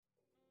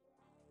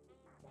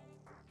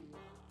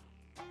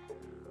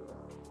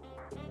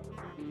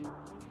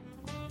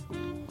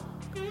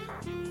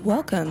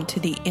Welcome to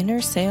the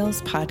Inner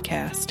Sales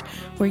Podcast,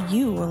 where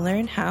you will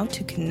learn how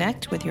to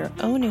connect with your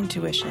own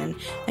intuition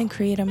and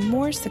create a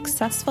more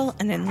successful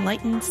and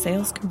enlightened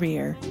sales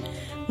career.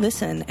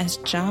 Listen as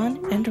John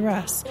and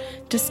Russ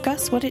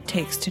discuss what it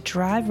takes to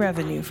drive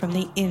revenue from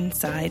the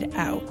inside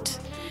out.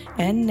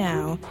 And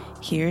now,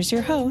 here's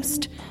your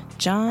host,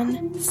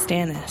 John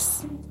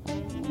Stannis.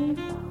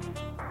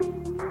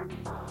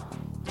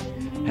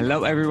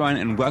 Hello, everyone,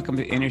 and welcome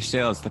to Inner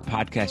Sales, the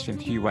podcast from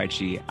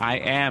QYG. I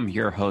am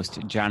your host,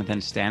 Jonathan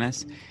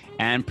Stannis,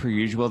 and per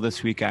usual,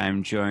 this week I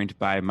am joined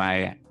by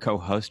my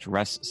co-host,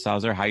 Russ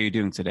Salzer. How are you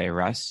doing today,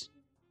 Russ?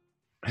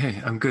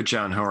 Hey, I'm good,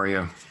 John. How are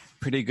you?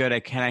 Pretty good. I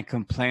cannot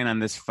complain on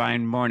this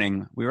fine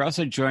morning. We were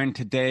also joined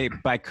today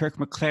by Kirk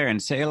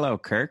McLaren. Say hello,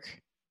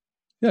 Kirk.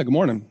 Yeah, good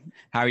morning.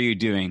 How are you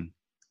doing?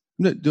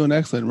 I'm doing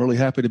excellent. I'm really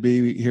happy to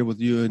be here with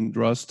you and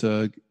Russ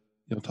to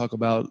talk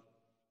about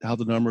how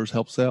the numbers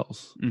help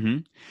sales. Mm-hmm.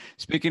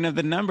 Speaking of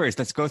the numbers,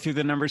 let's go through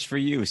the numbers for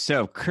you.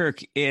 So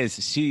Kirk is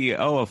CEO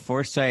of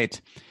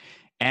Foresight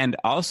and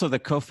also the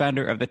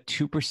co-founder of the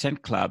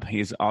 2% Club.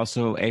 He's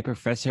also a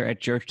professor at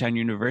Georgetown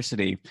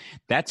University.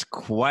 That's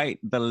quite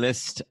the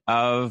list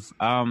of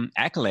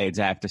accolades,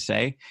 I have to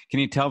say. Can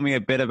you tell me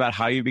a bit about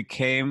how you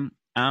became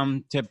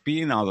to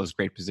be in all those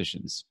great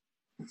positions?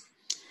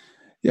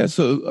 Yeah,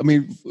 so,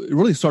 it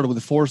really started with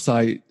the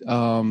Foresight,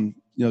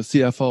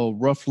 CFO.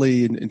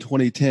 Roughly in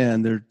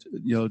 2010, there,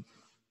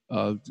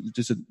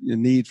 just a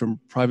need from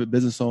private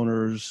business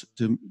owners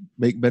to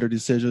make better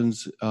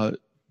decisions,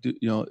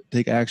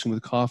 take action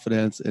with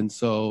confidence. And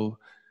so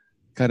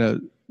kind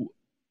of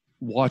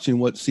watching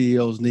what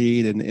CEOs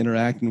need and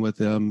interacting with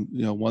them,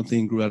 one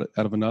thing grew out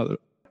of another.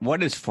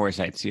 What is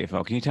Foresight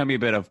CFO? Can you tell me a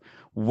bit of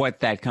what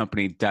that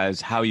company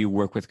does, how you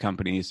work with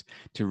companies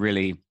to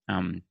really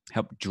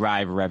help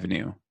drive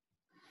revenue?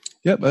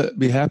 Yep, I'd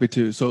be happy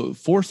to. So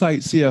Foresight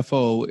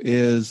CFO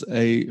is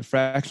a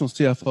fractional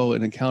CFO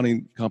and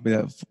accounting company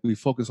that we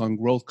focus on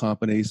growth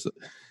companies.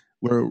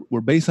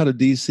 We're based out of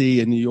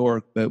DC and New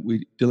York, but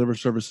we deliver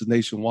services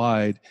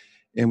nationwide.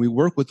 And we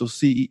work with those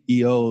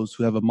CEOs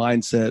who have a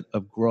mindset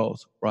of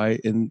growth, right?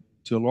 And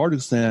to a large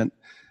extent,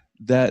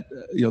 that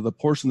the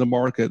portion of the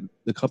market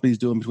the company's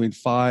doing between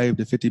 5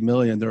 to 50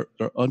 million, they're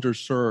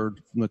underserved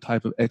from the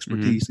type of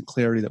expertise and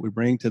clarity that we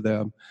bring to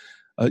them.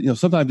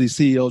 Sometimes these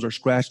CEOs are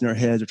scratching their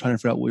heads. They're trying to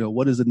figure out,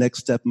 what is the next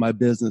step in my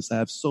business? I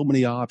have so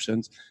many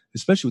options,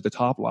 especially with the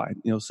top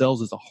line.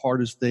 Sales is the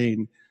hardest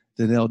thing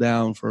to nail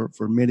down for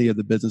many of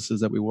the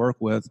businesses that we work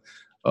with.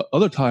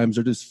 Other times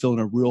they're just feeling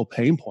a real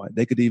pain point.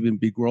 They could even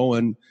be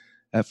growing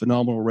at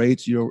phenomenal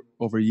rates year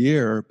over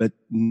year, but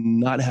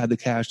not have the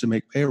cash to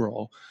make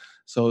payroll.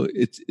 So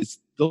it's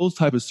those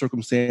type of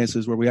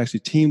circumstances where we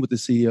actually team with the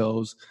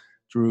CEOs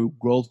through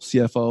growth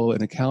CFO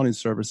and accounting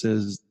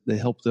services. They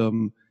help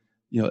them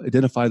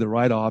identify the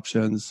right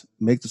options,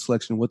 make the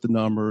selection with the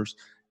numbers,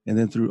 and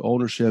then through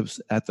ownerships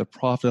at the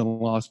profit and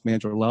loss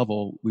manager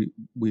level,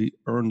 we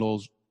earn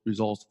those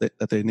results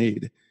that they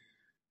need.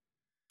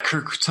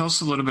 Kirk, tell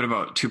us a little bit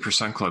about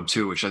 2% Club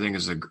too, which I think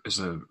is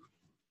a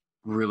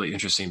really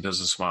interesting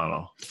business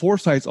model.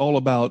 Foresight's all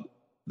about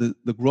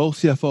the growth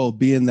CFO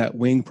being that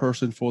wing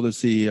person for the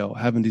CEO,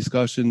 having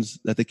discussions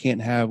that they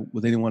can't have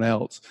with anyone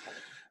else.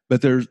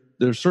 But there's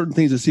certain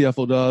things the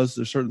CFO does,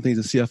 there's certain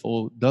things the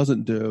CFO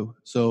doesn't do.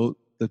 So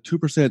the 2%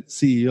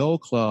 CEO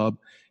Club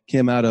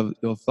came out of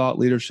thought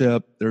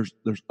leadership. There's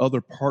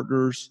other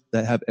partners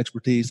that have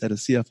expertise that a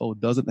CFO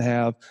doesn't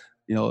have.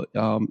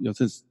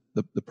 Since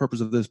the purpose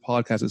of this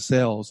podcast is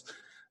sales,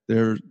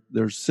 there's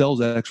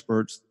sales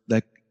experts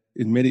that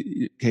in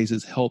many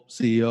cases help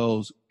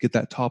CEOs get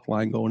that top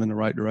line going in the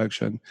right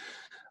direction.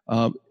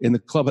 And the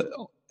club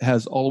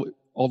has all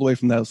the way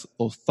from those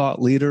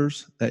thought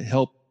leaders that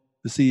help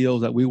the CEOs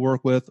that we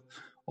work with,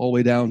 all the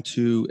way down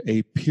to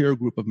a peer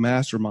group of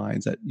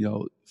masterminds that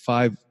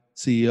 5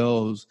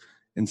 CEOs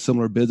in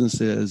similar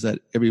businesses that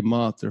every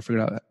month they're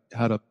figuring out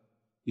how to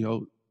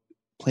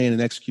plan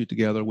and execute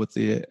together with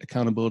the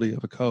accountability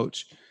of a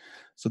coach.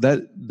 So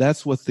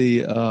that's what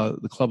the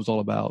club is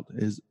all about: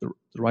 is the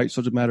right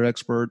subject matter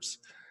experts,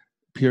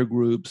 peer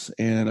groups,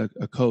 and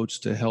a coach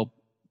to help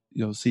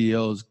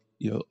CEOs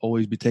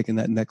always be taking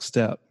that next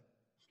step.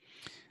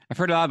 I've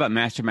heard a lot about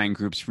mastermind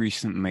groups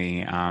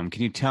recently. Can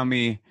you tell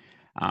me,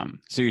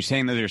 so you're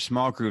saying that there's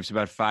small groups,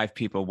 about 5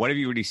 people. What have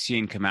you really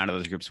seen come out of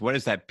those groups? What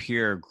does that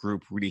peer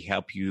group really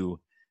help you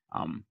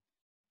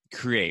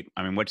create?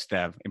 What's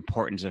the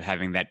importance of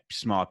having that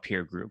small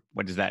peer group?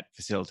 What does that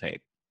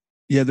facilitate?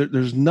 Yeah,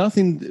 there's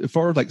nothing, as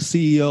far as like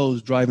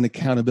CEOs driving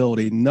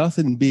accountability,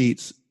 nothing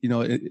beats,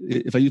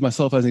 if I use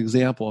myself as an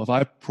example, if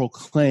I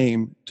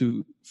proclaim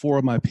to 4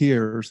 of my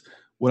peers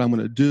what I'm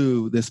going to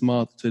do this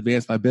month to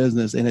advance my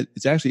business. And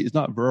it's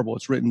not verbal.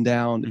 It's written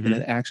down in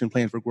an action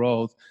plan for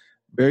growth.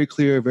 Very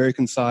clear, very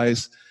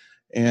concise.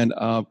 And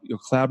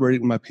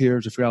collaborating with my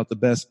peers to figure out the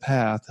best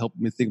path,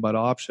 helping me think about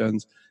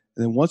options.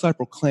 And then once I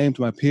proclaim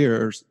to my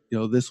peers,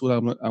 this is what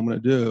I'm going to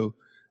do,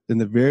 then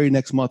the very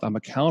next month I'm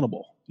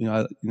accountable.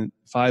 In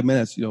 5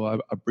 minutes, I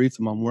brief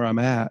them on where I'm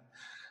at.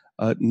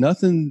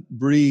 Nothing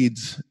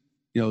breeds,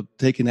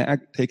 taking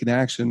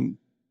action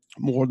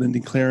more than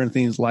declaring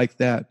things like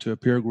that to a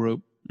peer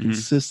group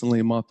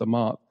consistently month to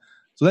month.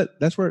 So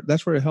that's where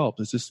it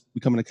helps. It's just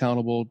becoming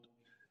accountable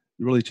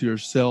really to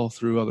yourself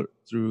through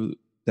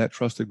that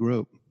trusted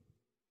group.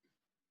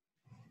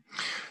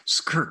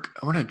 So Kirk,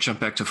 I want to jump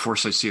back to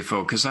Foresight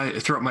CFO because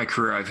throughout my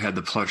career, I've had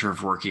the pleasure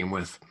of working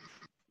with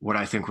what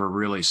I think were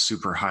really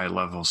super high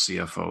level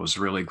CFOs,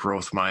 really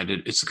growth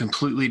minded. It's a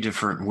completely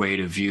different way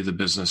to view the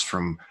business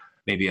from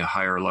maybe a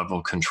higher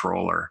level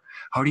controller.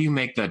 How do you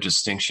make that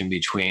distinction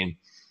between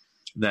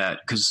that?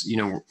 Because,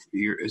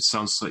 it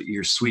sounds like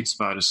your sweet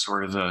spot is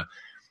sort of the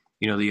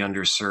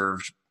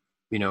underserved,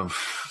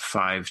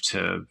 5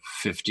 to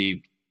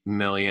 50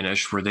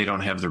 million-ish, where they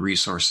don't have the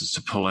resources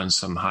to pull in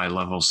some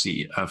high-level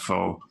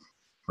CFO,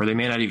 or they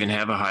may not even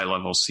have a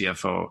high-level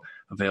CFO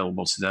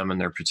available to them in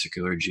their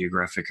particular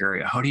geographic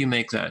area. How do you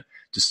make that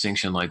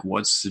distinction? Like,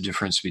 what's the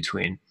difference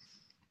between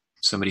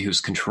somebody who's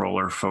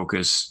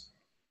controller-focused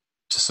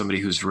to somebody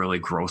who's really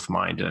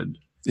growth-minded?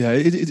 Yeah,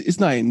 it's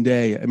night and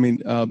day. I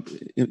mean,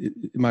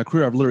 in my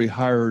career, I've literally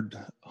hired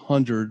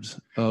hundreds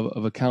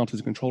of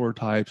accountants and controller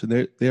types, and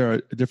they are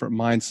a different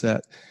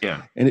mindset.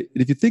 Yeah. And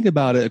if you think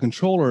about it, a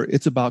controller,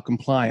 it's about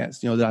compliance.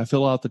 That I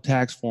fill out the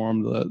tax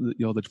form,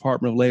 the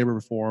Department of Labor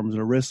forms,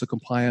 the risk of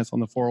compliance on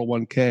the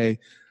 401k,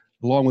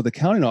 along with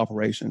accounting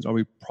operations. Are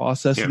we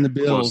processing the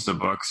bills? Close the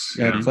books.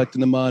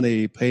 Collecting the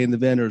money, paying the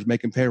vendors,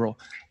 making payroll,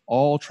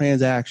 all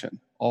transaction,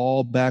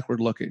 all backward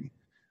looking,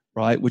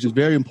 right? Which is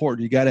very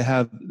important. You got to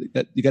have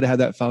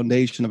that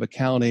foundation of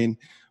accounting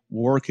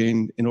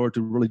working in order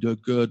to really do a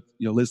good,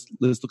 let's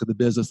look at the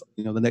business,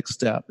 the next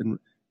step and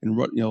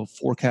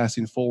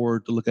forecasting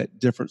forward to look at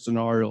different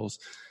scenarios.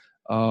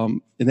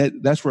 And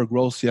that's where a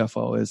growth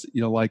CFO is,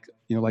 like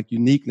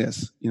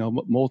uniqueness.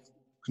 Most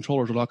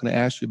controllers are not going to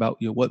ask you about,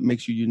 what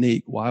makes you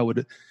unique. Why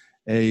would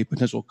a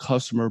potential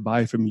customer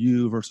buy from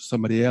you versus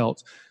somebody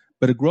else?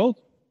 But a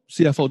growth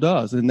CFO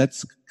does. And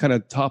that's kind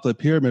of top of the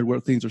pyramid where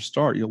things are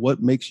start.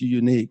 What makes you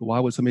unique? Why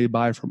would somebody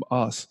buy from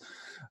us?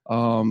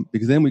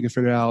 Because then we can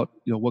figure out,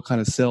 what kind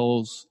of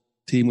sales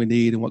team we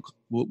need and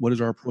what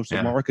is our approach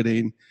to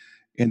marketing.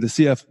 And the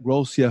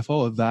growth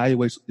CFO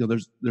evaluates,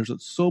 there's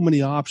so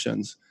many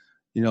options,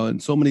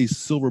 and so many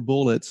silver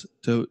bullets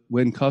to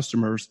win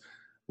customers.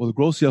 Well, the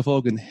growth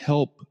CFO can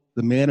help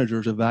the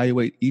managers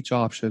evaluate each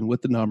option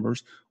with the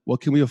numbers.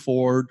 What can we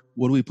afford?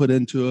 What do we put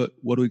into it?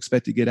 What do we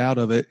expect to get out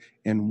of it?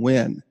 And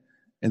when?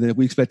 And then if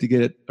we expect to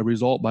get a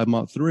result by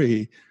month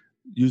 3,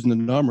 using the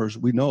numbers,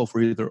 we know if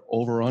we're either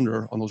over or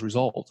under on those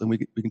results, and we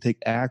can take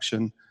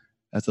action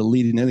as a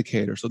leading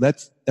indicator. So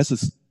that's a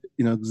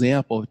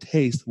example of a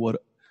taste of what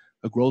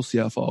a growth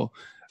CFO.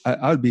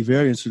 I would be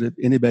very interested if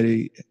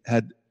anybody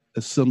had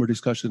a similar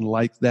discussion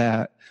like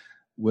that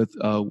with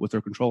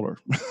their controller.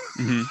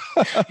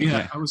 Mm-hmm.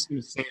 Yeah, I was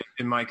going to say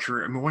in my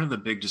career, one of the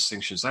big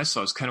distinctions I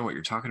saw is kind of what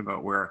you're talking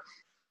about, where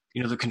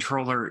the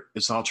controller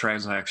is all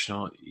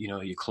transactional.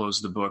 You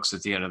close the books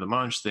at the end of the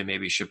month. They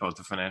maybe ship out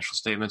the financial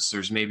statements.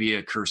 There's maybe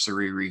a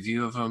cursory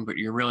review of them, but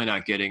you're really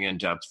not getting in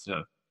depth.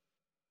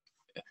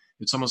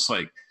 It's almost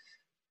like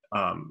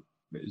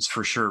it's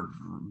for sure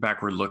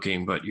backward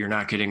looking, but you're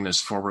not getting this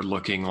forward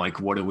looking,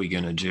 like, what are we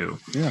going to do?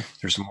 Yeah.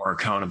 There's more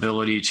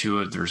accountability to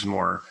it. There's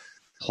more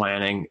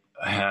planning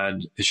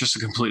ahead. It's just a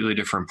completely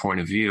different point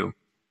of view.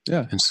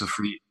 Yeah. And so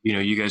for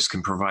you guys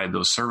can provide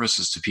those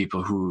services to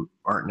people who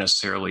aren't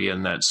necessarily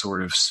in that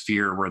sort of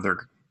sphere where they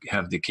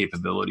have the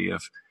capability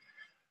of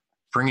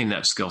bringing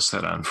that skill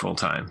set on full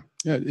time.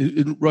 Yeah.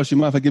 Russ, you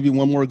mind if I give you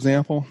one more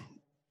example?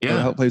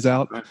 Yeah. How it plays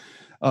out?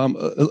 A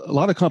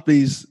lot of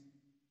companies,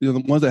 the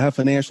ones that have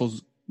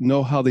financials,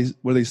 know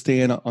where they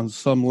stand on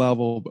some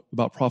level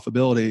about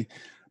profitability.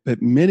 But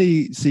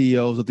many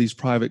CEOs of these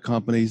private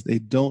companies, they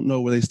don't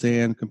know where they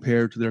stand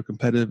compared to their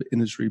competitive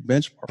industry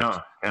benchmarks. Oh,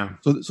 yeah.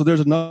 So there's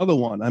another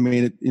one. I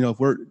mean, if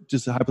we're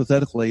just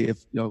hypothetically,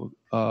 if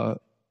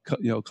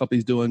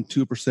company's doing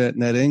 2%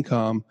 net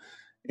income,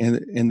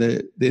 and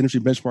the industry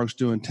benchmark's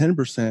doing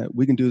 10%,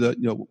 we can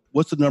do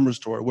what's the numbers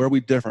story? Where are we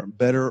different,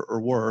 better or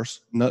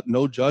worse?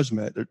 No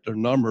judgment. They're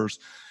numbers,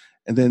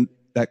 and then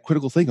that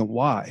critical thinking.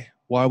 Why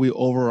are we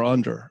over or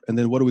under? And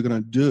then what are we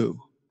going to do?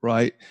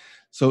 Right.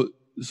 So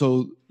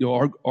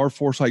our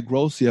Foresight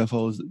growth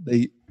CFOs,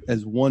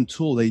 as one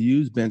tool, they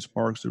use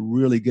benchmarks to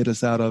really get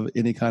us out of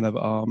any kind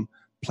of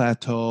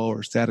plateau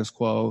or status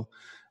quo.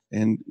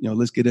 And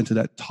let's get into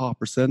that top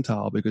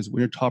percentile, because when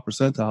you're top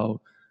percentile,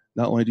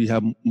 not only do you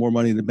have more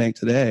money in the bank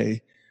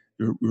today,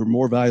 you're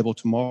more valuable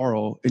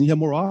tomorrow, and you have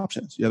more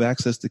options. You have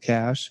access to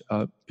cash.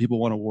 People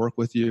want to work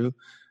with you.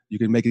 You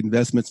can make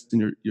investments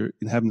in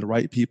in having the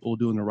right people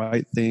doing the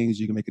right things.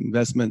 You can make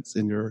investments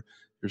in your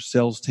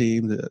sales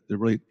team that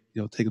really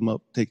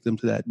take them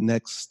to that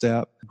next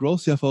step.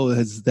 Growth CFO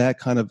has that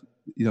kind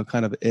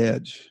of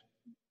edge.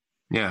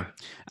 Yeah.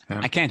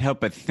 I can't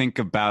help but think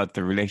about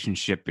the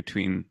relationship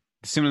between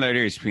the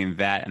similarities between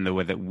that and the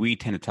way that we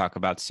tend to talk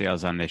about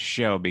sales on this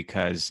show,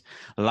 because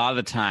a lot of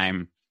the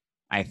time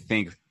I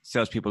think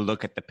salespeople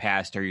look at the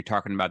past. Are you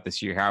talking about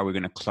this year? How are we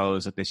going to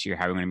close at this year?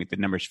 How are we going to meet the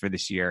numbers for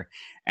this year?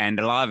 And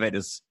a lot of it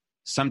is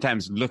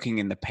sometimes looking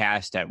in the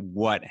past at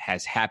what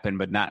has happened,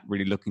 but not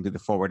really looking to the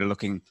forward, or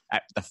looking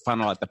at the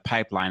funnel, at the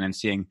pipeline, and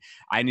seeing,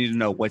 I need to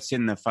know what's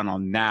in the funnel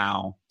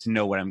now to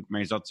know what my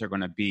results are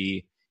going to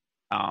be,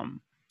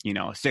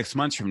 6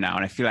 months from now.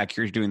 And I feel like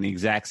you're doing the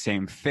exact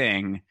same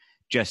thing,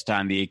 just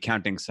on the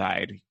accounting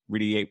side,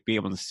 really be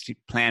able to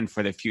plan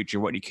for the future.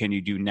 What can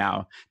you do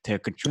now to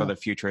control the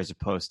future, as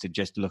opposed to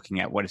just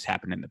looking at what has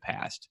happened in the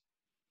past?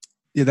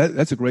 Yeah,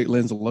 that's a great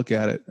lens to look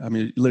at it. I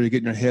mean, literally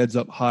getting your heads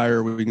up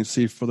higher where you can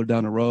see further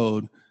down the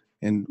road,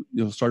 and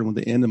starting with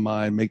the end in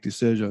mind, make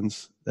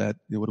decisions that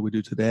what do we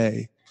do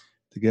today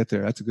to get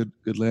there. That's a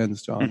good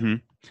lens, John. Mm-hmm.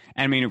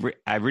 I mean,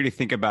 I really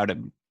think about it.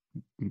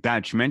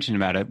 That you mentioned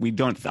about it, we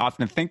don't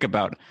often think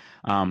about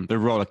the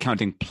role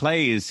accounting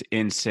plays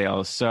in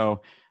sales.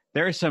 So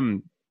there are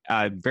some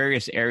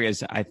various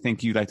areas I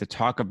think you'd like to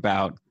talk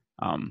about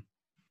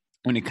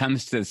when it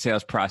comes to the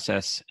sales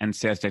process and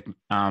sales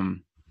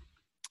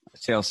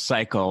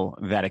cycle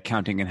that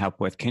accounting can help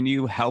with. Can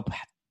you help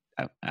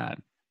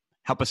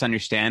us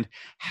understand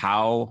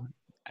how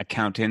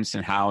accountants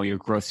and how your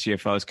growth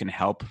CFOs can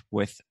help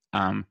with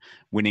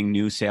winning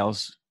new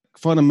sales?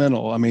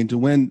 Fundamental. I mean, to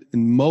win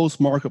in most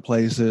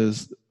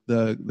marketplaces,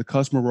 the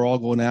customer we're all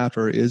going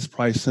after is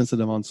price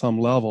sensitive on some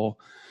level.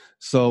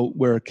 So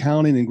where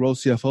accounting and growth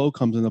CFO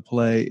comes into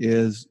play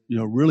is,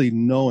 really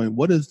knowing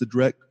what is the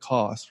direct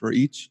cost for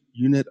each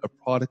unit of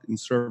product and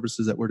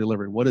services that we're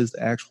delivering. What is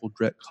the actual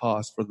direct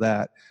cost for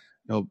that,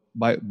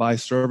 by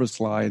service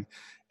line,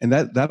 and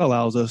that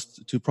allows us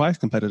to price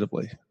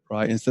competitively,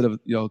 right? Instead of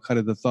kind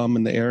of the thumb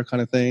in the air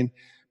kind of thing.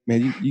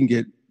 Man, you can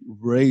get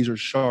razor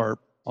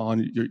sharp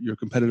on your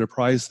competitive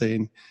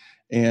pricing,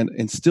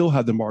 and still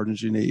have the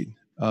margins you need.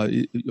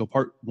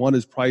 Part one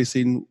is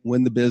pricing,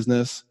 win the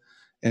business.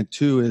 And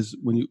two is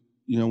when you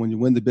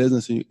win the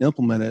business and you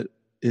implement it,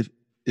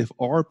 if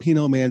our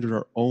P&L managers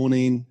are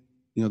owning,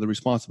 the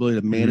responsibility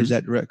to manage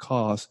that direct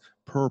cost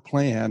per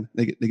plan,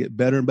 they get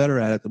better and better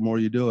at it the more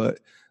you do it.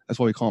 That's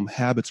why we call them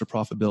habits of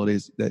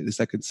profitability. It's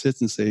that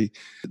consistency.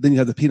 Then you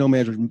have the P&L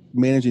manager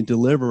managing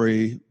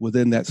delivery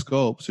within that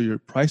scope. So you're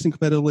pricing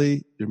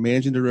competitively, you're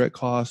managing the direct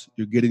costs,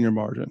 you're getting your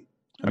margin.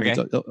 Okay.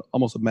 It's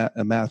almost a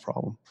math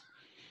problem.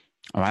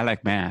 Oh, I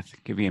like math.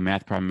 Give me a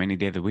math problem any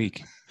day of the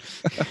week.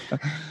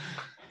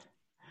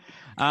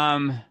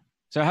 So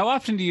how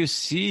often do you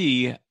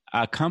see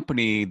a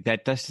company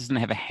that doesn't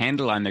have a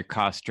handle on their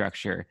cost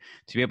structure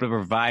to be able to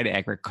provide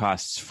accurate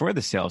costs for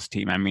the sales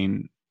team? I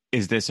mean,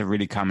 is this a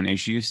really common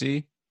issue you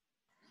see?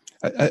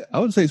 I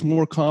would say it's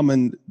more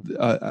common.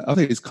 I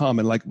think it's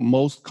common. Like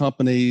most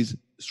companies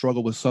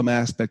struggle with some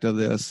aspect of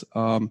this.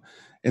 And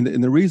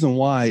the reason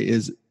why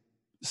is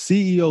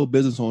CEO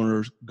business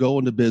owners go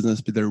into business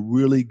because they're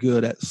really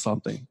good at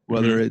something,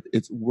 whether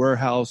it's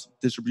warehouse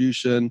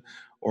distribution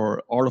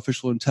or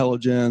artificial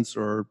intelligence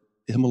or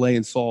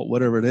Himalayan salt,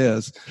 whatever it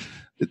is.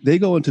 They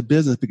go into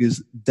business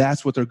because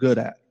that's what they're good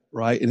at,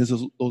 right? And there's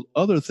those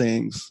other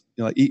things,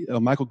 like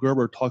Michael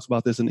Gerber talks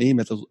about this in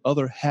eMyth, those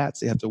other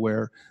hats they have to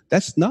wear.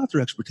 That's not their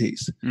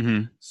expertise.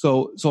 Mm-hmm.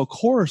 So of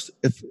course,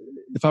 if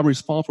I'm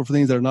responsible for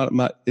things that are not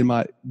in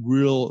my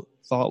real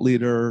thought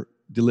leader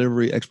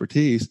delivery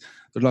expertise,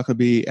 they're not going to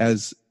be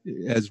as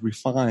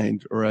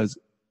refined or as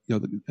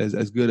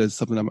good as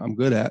something I'm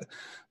good at.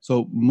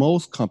 So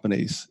most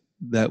companies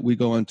that we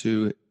go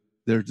into,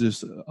 there's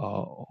just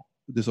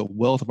there's a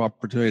wealth of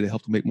opportunity to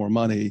help them make more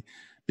money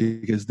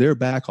because their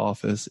back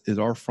office is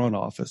our front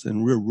office,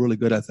 and we're really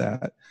good at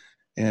that.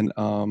 And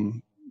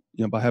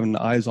by having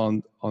eyes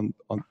on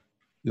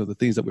the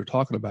things that we're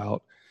talking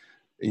about,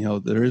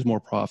 there is more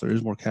profit, there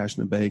is more cash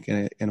in the bank,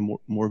 and a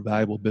more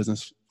valuable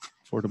business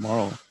for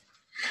tomorrow.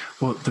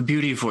 Well, the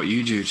beauty of what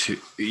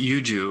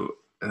you do,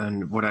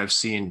 and what I've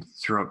seen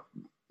throughout,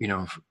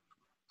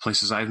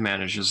 places I've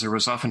managed, is there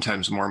was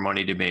oftentimes more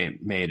money to be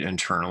made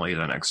internally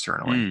than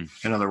externally.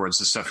 In other words,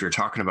 the stuff you're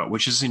talking about,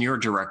 which is in your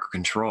direct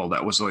control,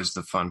 that was always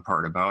the fun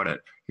part about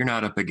it. You're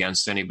not up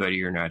against anybody.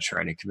 You're not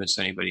trying to convince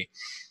anybody.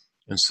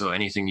 And so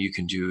anything you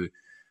can do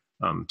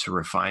to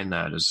refine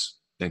that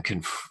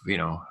can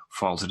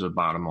fall to the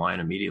bottom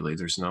line immediately.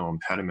 There's no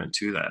impediment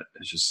to that.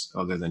 It's just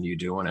other than you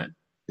doing it.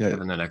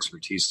 Having that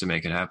expertise to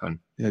make it happen.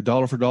 Yeah,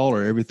 dollar for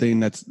dollar, everything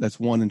that's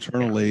won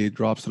internally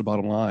drops to the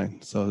bottom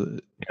line. So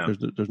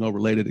there's no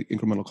related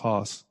incremental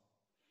costs.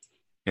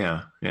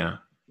 Yeah.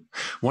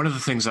 One of the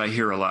things I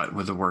hear a lot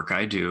with the work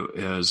I do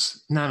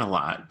is, not a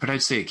lot, but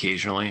I'd say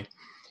occasionally,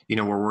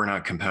 where we're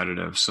not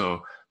competitive.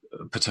 So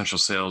potential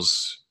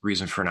sales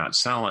reason for not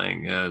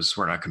selling is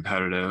we're not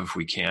competitive,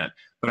 we can't.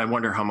 But I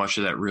wonder how much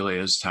of that really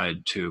is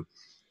tied to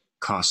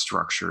cost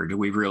structure. Do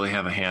we really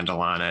have a handle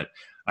on it?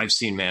 I've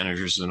seen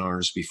managers and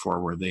owners before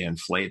where they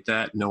inflate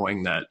that,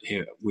 knowing that,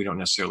 hey, we don't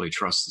necessarily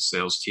trust the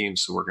sales team,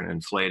 so we're going to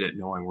inflate it,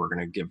 knowing we're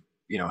going to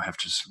have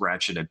to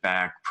ratchet it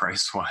back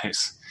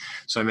price-wise.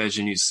 So I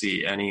imagine you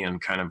see any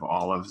and kind of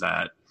all of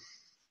that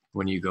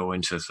when you go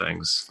into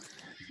things.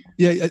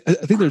 Yeah, I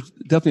think there's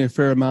definitely a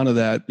fair amount of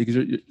that because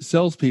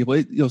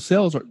salespeople,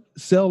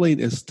 selling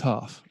is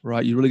tough,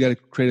 right? You really got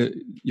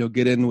to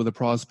get in with a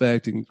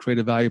prospect and create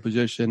a value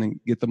position and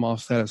get them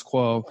off status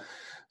quo.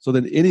 So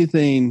then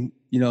anything,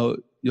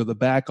 the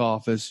back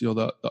office,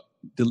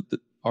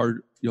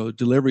 our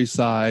delivery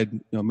side,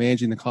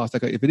 managing the cost.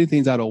 If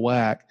anything's out of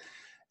whack,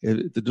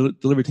 if the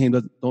delivery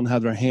team don't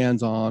have their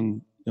hands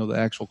on, the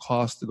actual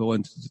cost to go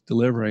into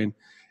delivering,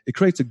 it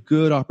creates a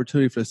good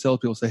opportunity for the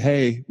salespeople to say,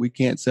 "Hey, we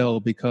can't sell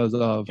because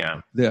of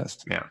this."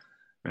 Yeah.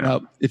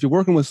 Now, if you're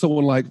working with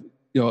someone like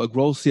a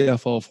growth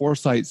CFO,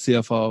 foresight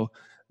CFO,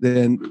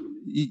 then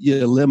you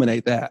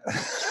eliminate that,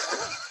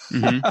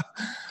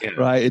 Mm-hmm.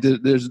 right?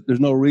 There's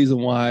no reason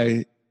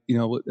why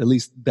at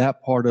least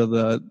that part of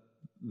the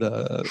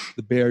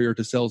barrier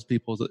to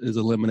salespeople is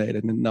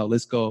eliminated. And now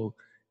let's go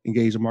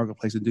engage the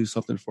marketplace and do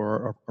something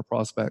for our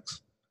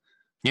prospects.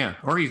 Yeah,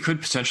 or you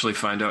could potentially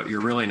find out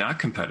you're really not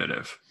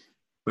competitive.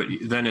 But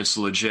then it's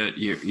legit.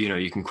 You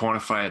can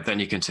quantify it. Then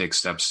you can take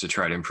steps to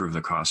try to improve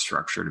the cost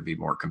structure to be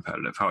more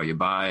competitive. How you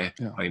buy,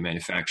 how you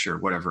manufacture,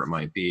 whatever it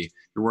might be.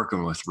 You're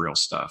working with real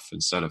stuff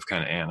instead of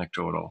kind of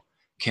anecdotal.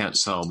 Can't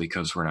sell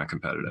because we're not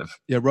competitive.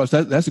 Yeah, Russ,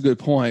 that's a good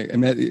point.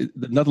 And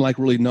nothing like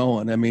really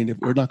knowing. I mean, if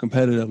we're not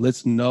competitive,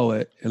 let's know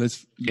it and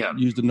let's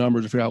use the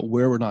numbers to figure out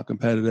where we're not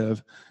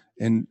competitive.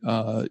 And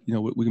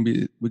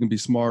we can be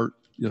smart,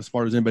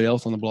 smart as anybody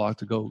else on the block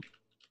to go,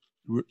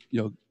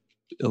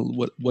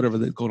 whatever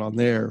that's going on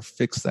there,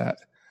 fix that.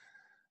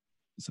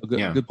 So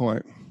good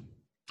point.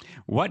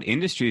 What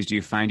industries do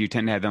you find you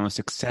tend to have the most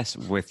success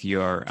with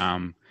your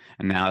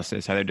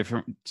analysis? Are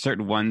there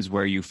certain ones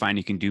where you find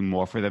you can do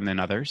more for them than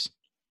others?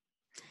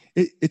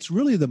 It's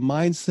really the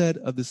mindset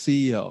of the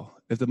CEO.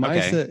 If the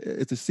mindset,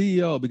 if the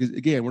CEO, because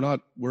again, we're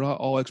not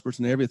all experts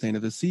in everything.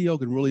 If the CEO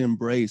can really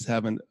embrace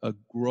having a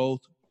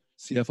growth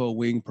CFO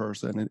wing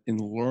person and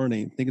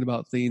learning, thinking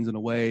about things in a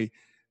way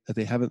that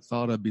they haven't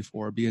thought of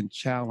before, being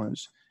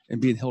challenged and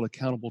being held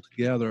accountable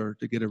together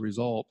to get a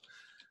result.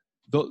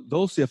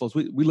 Those CFOs,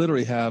 we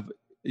literally have,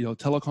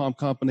 telecom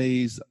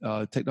companies,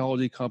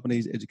 technology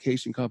companies,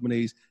 education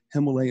companies,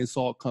 Himalayan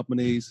salt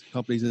companies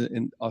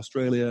in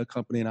Australia,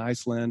 company in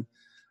Iceland,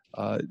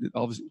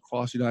 obviously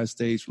across the United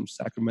States from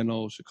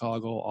Sacramento,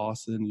 Chicago,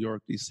 Austin, New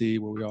York, DC,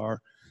 where we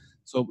are.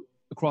 So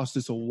across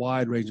just a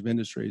wide range of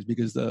industries,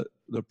 because our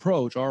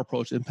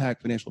approach,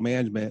 Impact Financial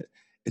Management,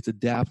 it's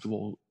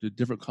adaptable to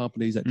different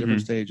companies at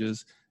different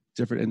stages,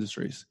 different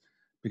industries,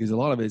 because a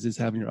lot of it is it's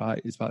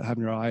about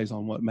having your eyes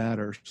on what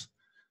matters.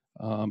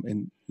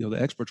 And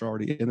the experts are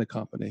already in the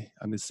company.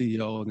 I'm the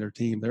CEO and their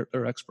team;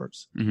 they're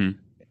experts. Mm-hmm.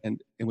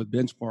 And with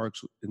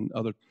benchmarks and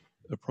other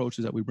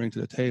approaches that we bring to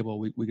the table,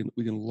 we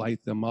can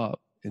light them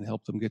up and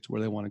help them get to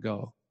where they want to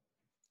go.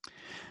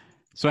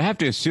 So I have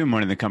to assume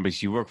one of the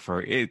companies you work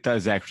for, it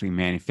does actually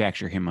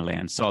manufacture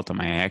Himalayan salt.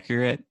 Am I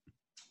accurate?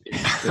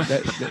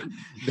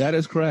 That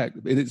is correct.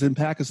 It's in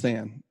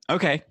Pakistan.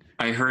 Okay.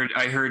 I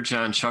heard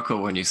John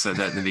chuckle when you said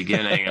that in the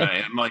beginning, and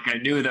I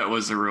knew that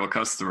was a real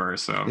customer.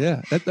 So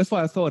yeah, that's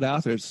why I throw it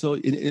out there. So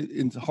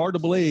it's hard to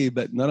believe,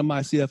 but none of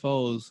my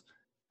CFOs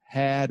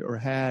had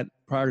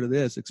prior to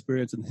this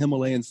experience in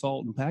Himalayan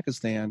salt in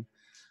Pakistan.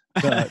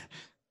 But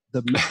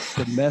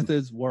the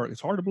methods work.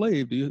 It's hard to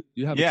believe. Do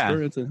you have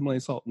experience in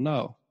Himalayan salt?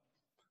 No.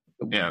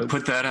 Yeah,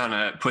 put that on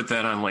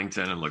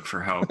LinkedIn and look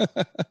for help.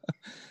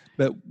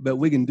 But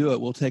we can do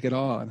it. We'll take it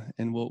on,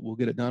 and we'll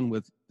get it done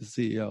with the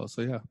CEO.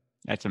 So yeah,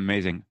 that's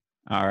amazing.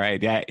 All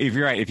right, yeah. If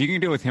you're right, if you can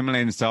do it with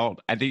Himalayan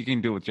salt, I think you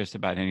can do it with just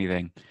about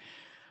anything.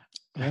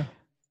 Yeah.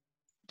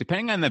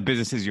 Depending on the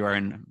businesses you are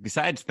in,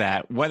 besides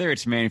that, whether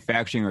it's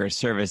manufacturing or a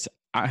service,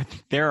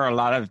 there are a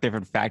lot of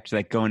different factors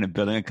that go into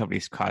building a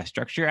company's cost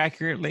structure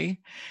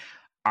accurately.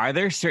 Are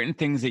there certain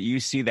things that you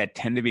see that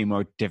tend to be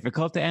more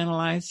difficult to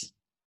analyze?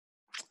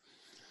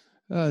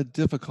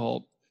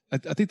 Difficult. I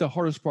think the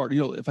hardest part,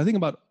 if I think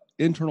about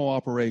internal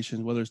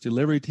operations, whether it's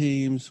delivery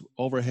teams,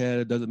 overhead,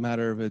 it doesn't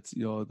matter if it's,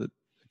 the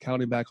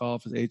accounting back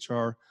office,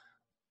 HR.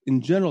 In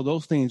general,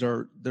 those things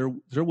they're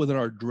within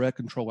our direct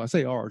control. When I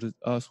say ours, it's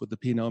us with the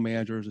P&L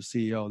managers, the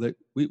CEO. That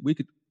we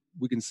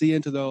can see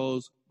into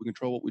those. We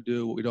control what we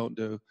do, what we don't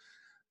do.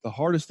 The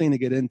hardest thing to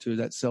get into is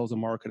that sales and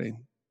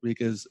marketing,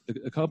 because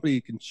a company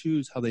can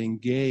choose how they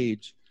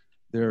engage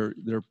their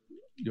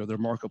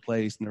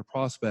marketplace and their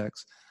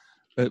prospects,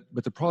 but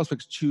the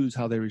prospects choose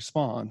how they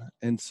respond.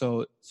 And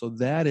so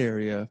that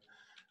area,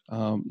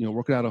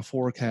 working out a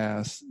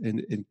forecast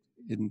and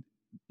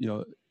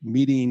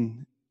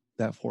meeting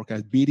that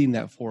forecast, beating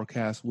that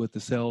forecast with the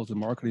sales and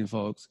marketing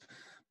folks,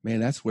 man,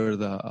 that's where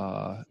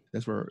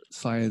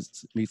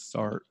science meets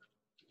art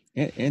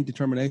and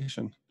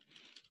determination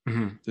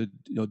to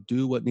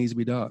do what needs to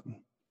be done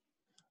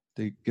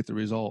to get the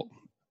result.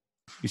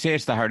 You say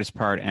it's the hardest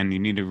part, and you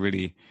need to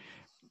really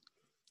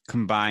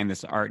combine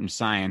this art and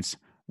science.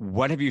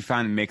 What have you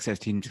found makes that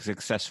team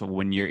successful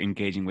when you're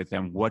engaging with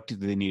them? What do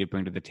they need to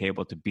bring to the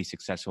table to be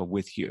successful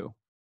with you?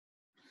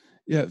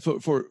 Yeah,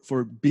 for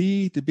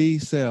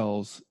B2B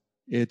sales,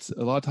 it's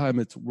a lot of time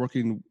it's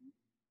working,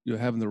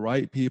 having the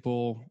right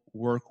people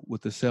work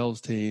with the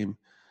sales team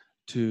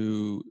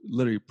to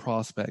literally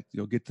prospect,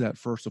 get to that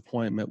first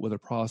appointment with a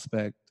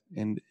prospect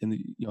and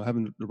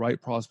having the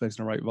right prospects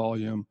and the right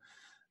volume,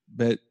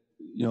 but,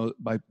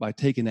 by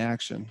taking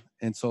action.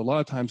 And so a lot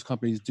of times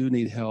companies do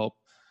need help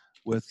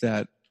with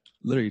that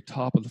literally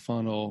top of the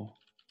funnel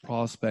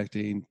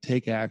prospecting,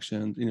 take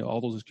action,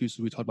 all those excuses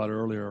we talked about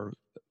earlier,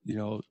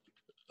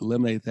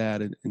 eliminate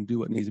that and do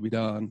what needs to be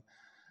done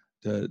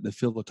to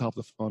fill the top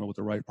of the funnel with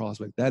the right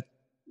prospect. That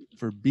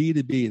for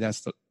B2B,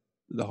 that's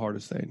the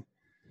hardest thing.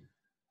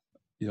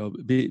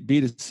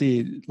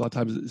 B2C, a lot of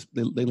times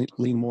they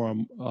lean more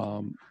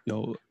on,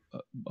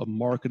 a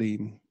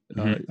marketing,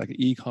 like an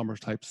e-commerce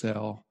type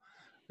sale,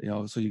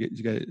 so you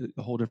get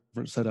a whole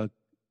different set of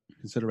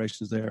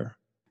considerations there.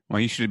 Well,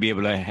 you should be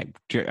able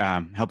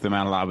to help them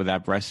out a lot with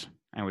that, Bryce,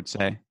 I would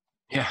say.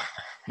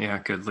 Yeah,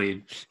 good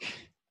lead.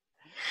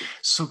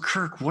 So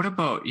Kirk, what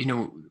about,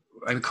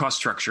 cost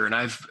structure? And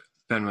I've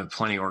been with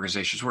plenty of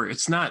organizations where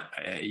it's not,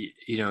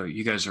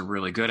 you guys are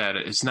really good at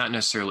it. It's not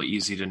necessarily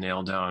easy to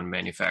nail down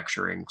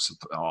manufacturing.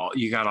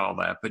 You got all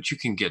that, but you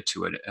can get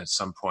to it at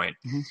some point.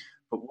 Mm-hmm.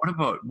 But what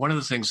about, one of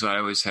the things that I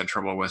always had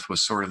trouble with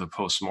was sort of the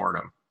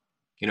postmortem.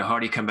 How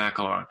do you come back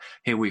along?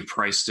 Hey, we've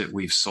priced it,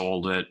 we've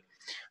sold it.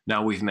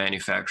 Now we've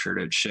manufactured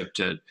it, shipped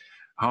it.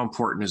 How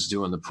important is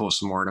doing the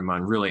postmortem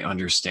on really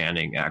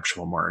understanding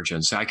actual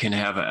margins? I can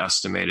have an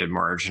estimated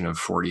margin of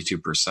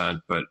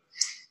 42%, but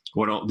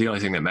the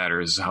only thing that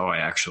matters is how I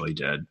actually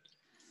did.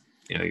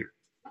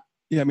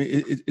 Yeah, I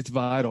mean, it's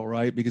vital,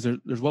 right? Because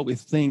there's what we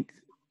think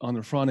on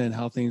the front end,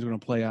 how things are going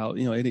to play out.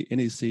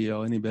 Any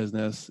CEO, any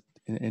business,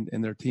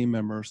 and their team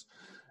members.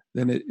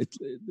 Then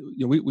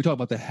we talk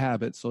about the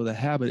habit. So the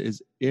habit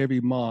is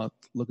every month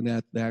looking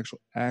at the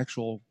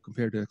actual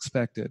compared to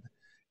expected,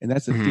 and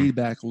that's a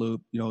feedback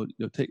loop.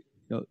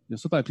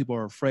 Sometimes people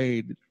are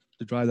afraid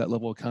to drive that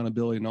level of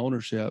accountability and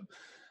ownership.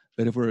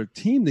 But if we're a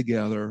team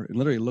together and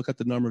literally look at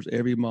the numbers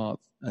every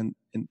month, and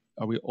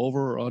are we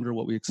over or under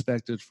what we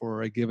expected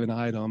for a given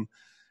item,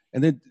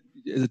 and then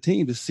as a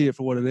team to see it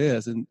for what it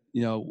is, and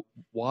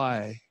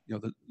why,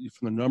 from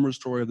the number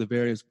story of the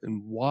various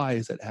and why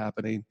is it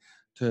happening,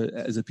 to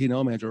as a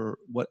P&L manager,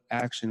 what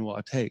action will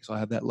I take? So I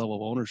have that level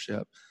of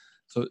ownership.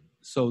 So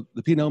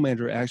the P&L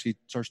manager actually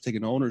starts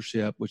taking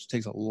ownership, which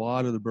takes a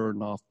lot of the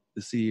burden off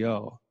the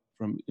CEO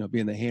from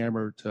being the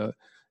hammer to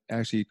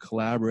actually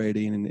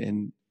collaborating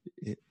and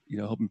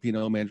helping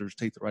P&L managers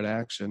take the right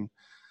action.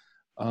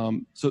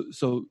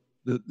 So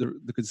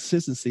the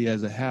consistency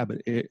as a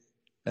habit,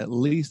 at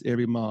least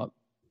every month,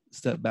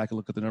 step back and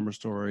look at the number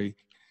story.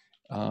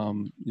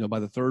 By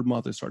the third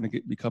month, it's starting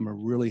to become a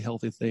really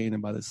healthy thing,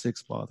 and by the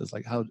sixth month, it's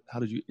like, how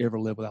did you ever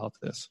live without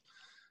this?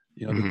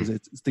 Because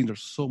things are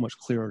so much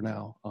clearer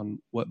now on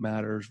what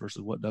matters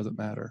versus what doesn't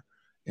matter,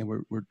 and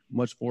we're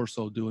much more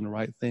so doing the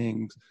right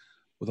things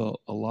with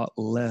a lot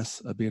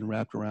less of being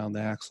wrapped around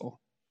the axle.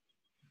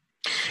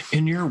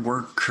 In your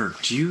work,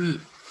 Kirk, do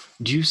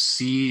you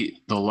see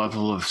the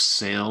level of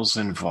sales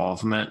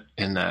involvement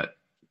in that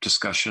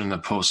discussion, the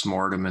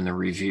postmortem and the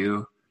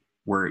review,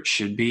 where it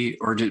should be?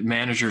 Or do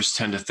managers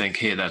tend to think,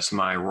 hey, that's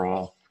my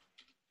role,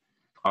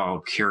 I'll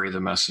carry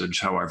the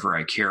message however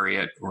I carry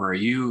it? Or are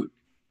you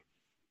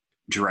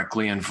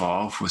directly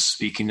involved with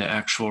speaking to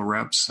actual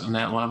reps on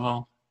that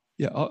level?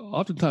 Yeah,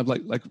 oftentimes,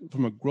 like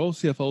from a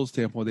growth CFO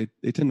standpoint,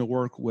 they tend to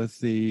work with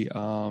the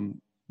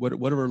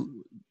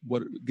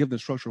given the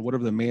structure,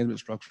 whatever the management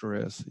structure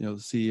is, the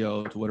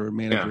CEO to whatever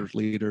managers,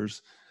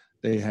 leaders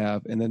they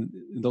have, and then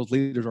those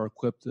leaders are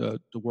equipped to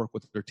work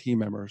with their team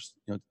members.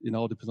 It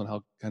all depends on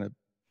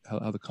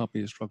how the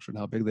company is structured and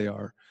how big they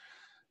are.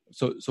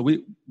 So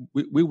we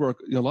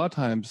work. A lot of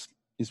times,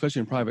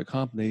 especially in private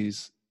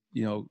companies,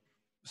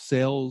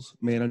 sales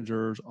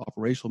managers,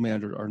 operational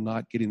managers are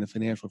not getting the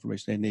financial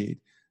information they need.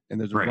 And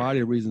there's a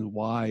variety of reasons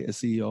why a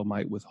CEO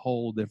might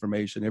withhold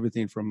information,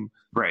 everything from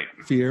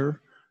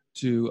fear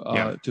to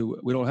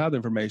we don't have the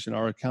information,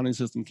 our accounting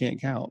system can't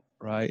count,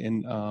 right?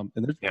 And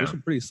there's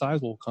some pretty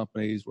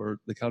sizableipanies where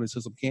the accounting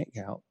system can't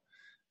count.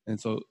 And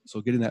so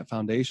getting that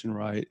foundation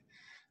right.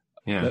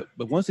 Yeah.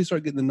 But once they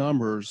start getting the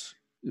numbers,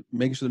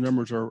 making sure the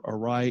numbers are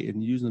right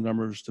and using the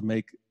numbers to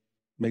make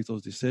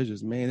those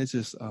decisions, man, it's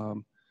just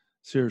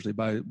seriously,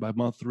 by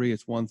month 3,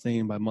 it's one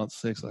thing. By month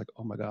 6, like,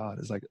 oh my God,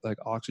 it's like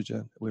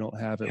oxygen. We don't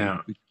have it.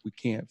 We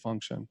can't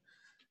function.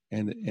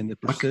 And the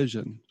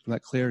precision, from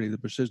that clarity, the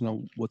precision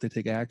on what they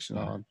take action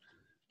on.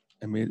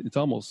 I mean, it's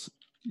almost,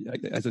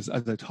 as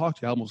I talk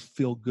to you, I almost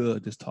feel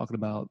good just talking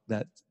about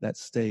that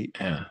state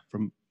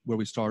from where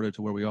we started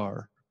to where we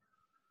are.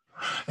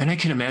 And I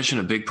can imagine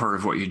a big part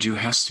of what you do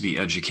has to be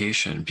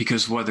education,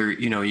 because whether,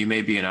 you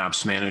may be an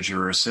ops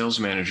manager or a sales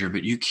manager,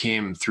 but you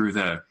came through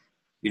the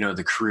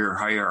career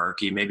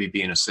hierarchy, maybe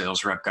being a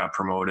sales rep, got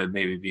promoted,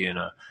 maybe being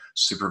a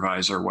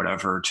supervisor,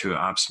 whatever, to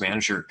ops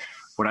manager.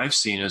 What I've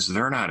seen is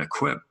they're not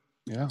equipped.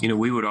 Yeah.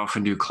 We would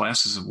often do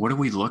classes of what are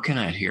we looking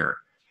at here?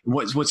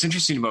 What's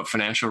interesting about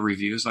financial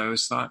reviews, I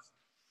always thought,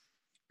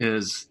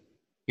 is,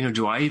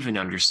 do I even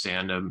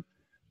understand them?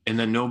 And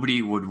then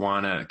nobody would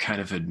want to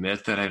kind of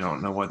admit that I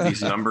don't know what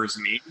these numbers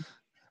mean.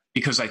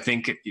 because I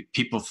think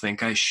people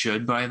think I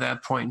should by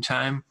that point in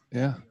time.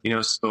 Yeah.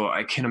 So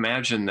I can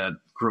imagine that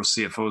growth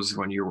CFOs,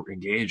 when you're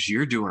engaged,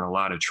 you're doing a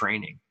lot of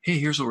training. Hey,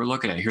 here's what we're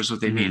looking at. Here's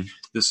what they mean.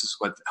 This is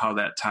how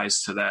that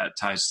ties to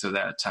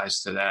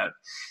that,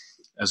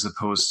 as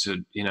opposed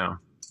to,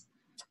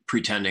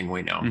 pretending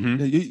we know.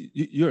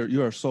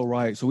 You are so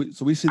right. So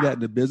we see that in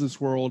the business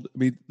world. I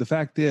mean, the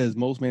fact is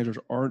most managers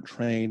aren't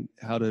trained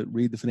how to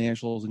read the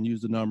financials and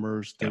use the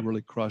numbers to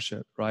really crush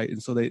it, right?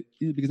 And so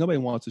because nobody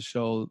wants to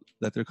show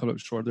that they're coming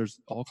up short. There's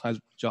all kinds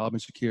of job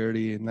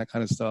insecurity and that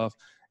kind of stuff,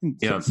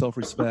 and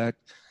self-respect,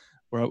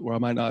 where I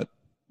might not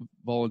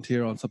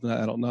volunteer on something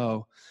that I don't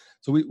know.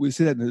 So we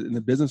see that in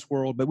the business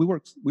world, but we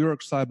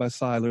work side by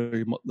side.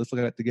 Literally, let's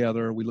look at it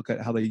together. We look at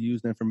how they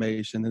use the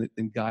information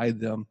and guide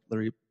them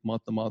literally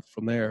month to month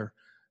from there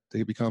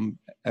to become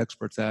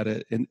experts at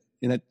it. And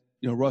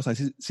Russ, I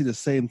see the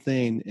same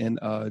thing in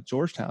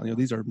Georgetown.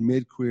 These are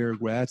mid-career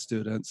grad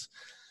students,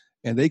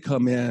 and they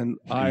come in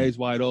eyes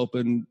wide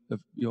open,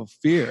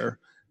 fear.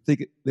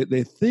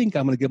 They think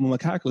I'm going to give them a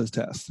calculus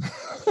test.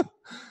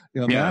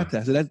 Math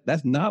test. So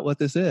that's not what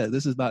this is.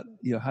 This is about,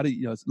 how do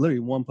it's literally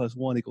 1 +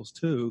 1 =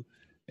 2.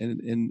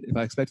 And if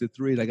I expected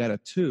 3 and I got a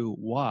 2,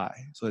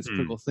 why? So it's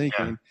critical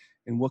thinking. Yeah.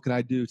 And what can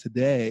I do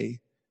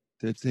today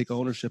to take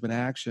ownership and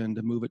action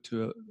to move it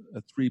to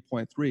a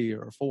 3.3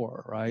 or a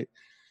 4, right?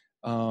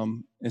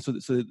 And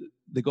so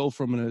they go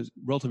from a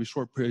relatively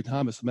short period of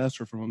time, a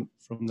semester, from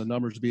the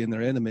numbers being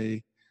their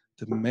enemy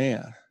to,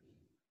 man,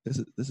 this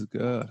is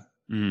good.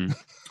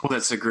 Well,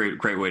 that's a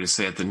great way to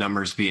say it. The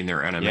numbers being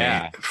their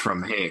enemy.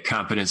 From, hey,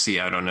 competency,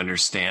 I don't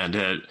understand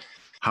it.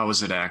 How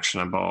is it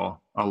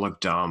actionable? I'll look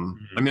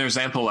dumb. I mean, there's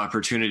ample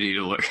opportunity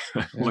to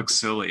look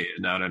silly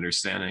and not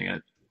understanding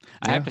it.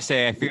 I have to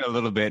say, I feel a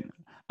little bit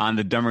on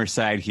the dumber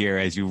side here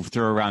as you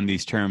throw around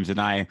these terms.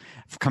 And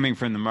coming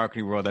from the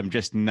marketing world, I'm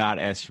just not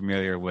as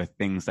familiar with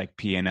things like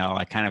P&L.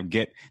 I kind of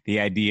get the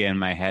idea in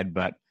my head,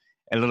 but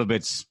a little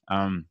bit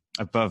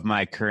above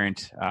my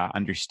current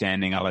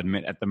understanding, I'll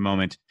admit at the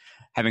moment.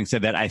 Having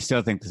said that, I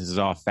still think this is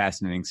all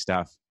fascinating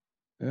stuff.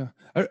 Yeah.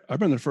 I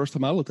remember the first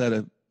time I looked at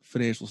a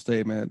financial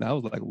statement, and I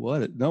was like,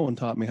 what? No one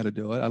taught me how to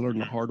do it. I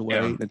learned the hard way,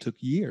 and it took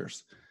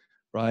years,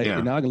 right? Yeah.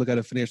 And now I can look at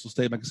a financial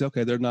statement and say,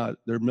 okay,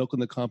 they're milking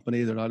the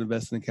company. They're not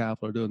investing in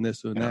capital or doing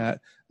this, doing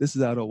that. This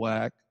is out of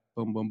whack.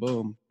 Boom, boom,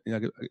 boom.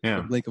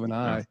 A blink of an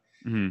eye.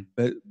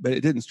 But it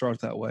didn't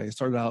start that way. It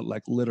started out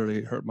like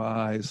literally hurt my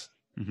eyes.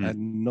 I had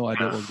no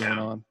idea what was going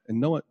on.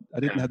 And I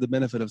didn't have the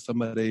benefit of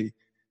somebody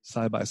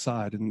side by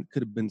side, and it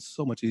could have been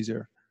so much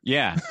easier.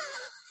 Yeah.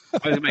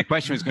 My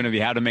question was going to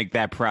be how to make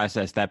that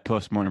process, that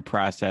postmortem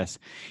process,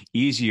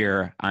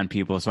 easier on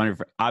people. So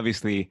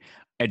obviously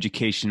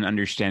education,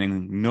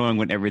 understanding, knowing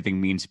what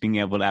everything means, being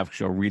able to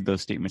actually read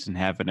those statements and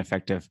have an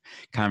effective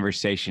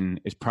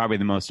conversation is probably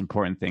the most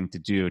important thing to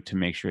do to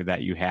make sure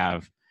that you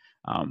have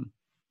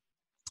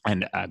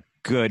a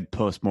good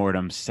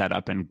postmortem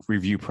setup and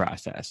review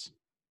process.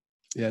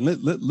 Yeah,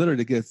 literally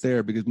to get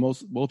there, because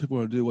most people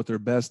are going to do what they're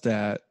best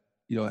at.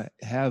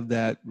 Have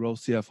that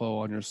growth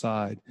CFO on your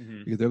side,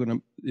 because they're going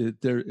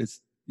to.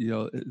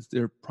 It's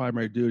their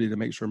primary duty to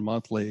make sure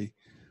monthly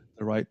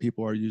the right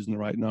people are using the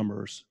right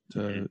numbers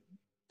to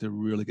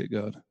really get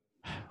good.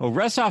 Well,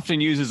 Russ often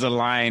uses a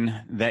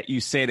line that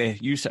you say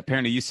to you.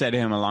 Apparently, you said to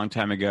him a long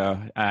time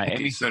ago.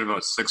 He said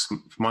about 6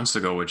 months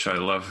ago, which I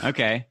love.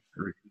 Okay.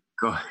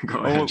 Go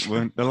ahead.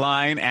 The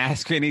line,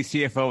 ask any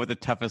CFO what the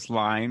toughest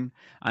line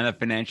on the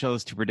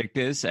financials to predict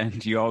is,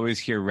 and you always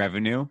hear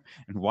revenue.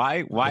 And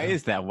why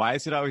is that? Why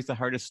is it always the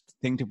hardest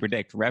thing to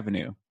predict,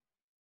 revenue?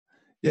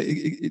 Yeah,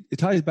 it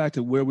ties back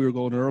to where we were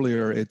going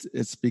earlier.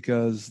 It's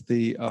because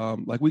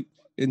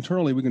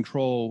internally we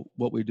control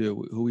what we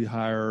do, who we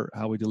hire,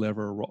 how we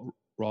deliver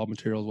raw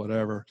materials,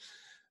 whatever.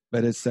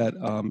 But it's that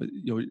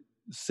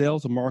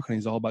sales and marketing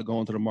is all about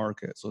going to the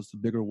market. So it's the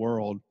bigger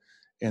world,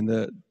 and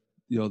the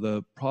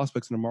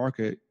prospects in the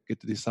market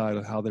get to decide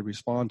on how they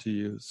respond to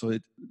you. So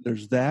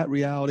there's that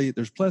reality.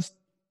 There's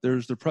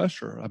the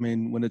pressure. I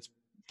mean, when it's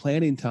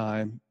planning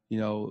time,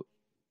 no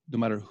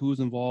matter who's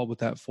involved with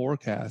that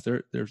forecast,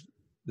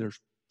 there's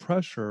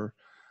pressure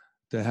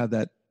to have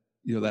that,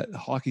 that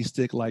hockey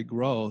stick like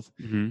growth,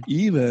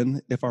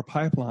 even if our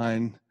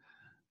pipeline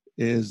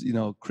is,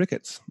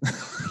 crickets.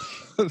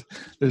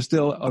 There's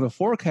still on a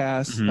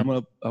forecast. I'm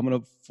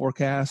gonna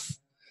forecast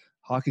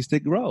hockey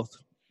stick growth.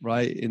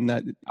 Right. In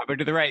that over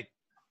to the right.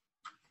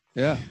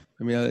 Yeah.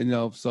 I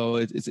mean, so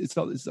it's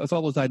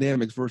all those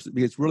dynamics versus,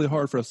 it's really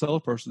hard for a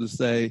salesperson to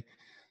say,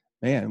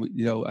 man,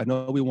 I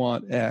know we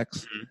want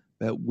X,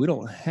 but we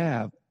don't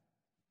have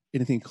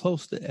anything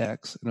close to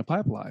X in a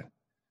pipeline.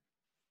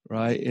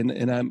 Right.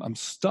 And I'm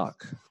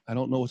stuck. I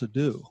don't know what to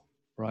do.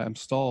 Right. I'm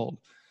stalled.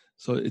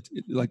 So it's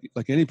like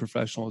any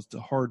professional, it's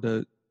hard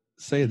to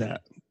say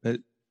that,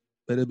 but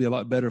it'd be a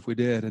lot better if we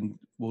did, and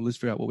we'll at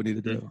least figure out what we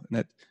need to do. And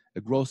that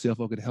a growth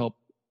CFO could help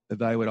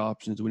evaluate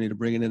options. We need to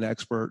bring in an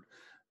expert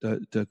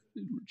to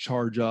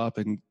charge up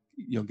and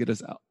get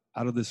us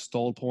out of this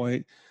stalled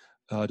point.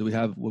 Do we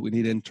have what we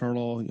need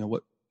internal?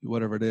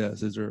 Whatever it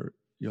is. Is there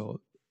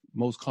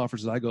most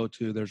conferences I go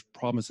to, there's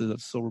promises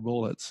of silver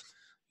bullets.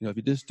 If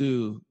you just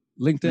do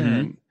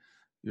LinkedIn,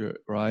 Mm-hmm. you're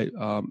right.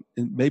 And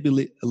maybe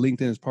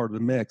LinkedIn is part of the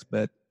mix,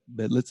 but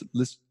let's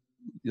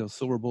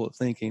silver bullet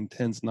thinking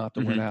tends not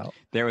to win out.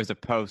 There was a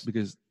post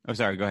because. Oh,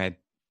 sorry. Go ahead.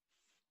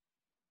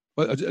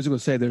 Well, I was going to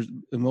say,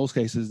 in most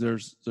cases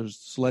there's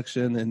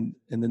selection and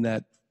then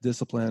that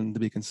discipline to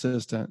be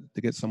consistent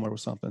to get somewhere with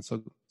something.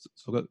 So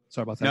sorry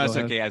about that. No, it's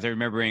okay. I was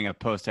remembering a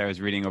post I was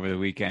reading over the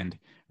weekend,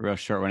 a real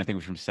short one. I think it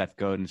was from Seth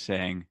Godin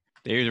saying,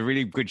 "There's a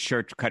really good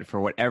shortcut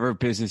for whatever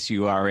business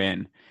you are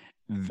in.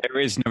 There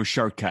is no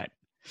shortcut."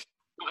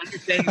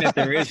 Understanding that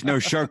there is no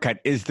shortcut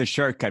is the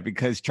shortcut,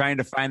 because trying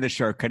to find the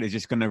shortcut is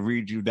just going to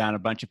lead you down a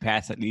bunch of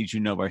paths that lead you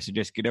nowhere. So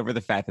just get over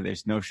the fact that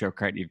there's no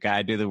shortcut. You've got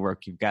to do the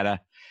work. You've got to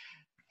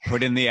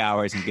put in the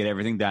hours and get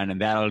everything done,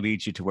 and that'll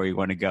lead you to where you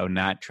want to go,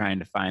 not trying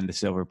to find the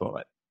silver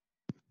bullet.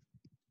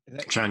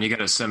 John, you got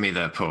to send me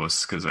that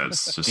post, because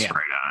that's just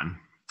right on.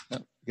 You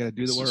got to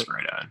do the work. Just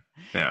right on.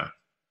 Yeah.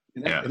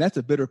 And that's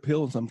a bitter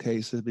pill in some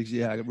cases, because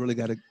I really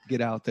got to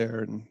get out there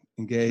and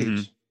engage.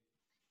 Mm-hmm.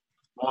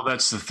 Well,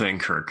 that's the thing,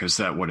 Kirk, because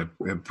that what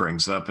it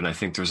brings up, and I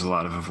think there's a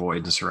lot of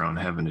avoidance around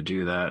having to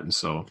do that. And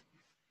so,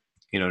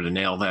 to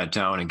nail that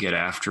down and get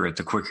after it,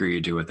 the quicker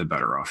you do it, the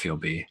better off you'll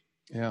be.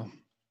 Yeah,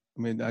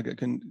 I mean, I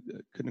couldn't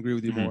agree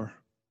with you more.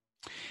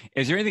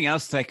 Is there anything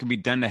else that can be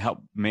done to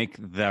help make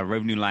the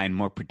revenue line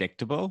more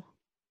predictable?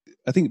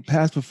 I think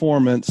past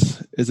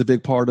performance is a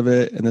big part of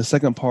it, and the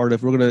second part,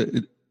 if we're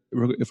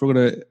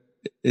gonna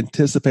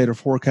anticipate or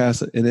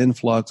forecast an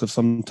influx of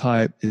some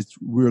type, is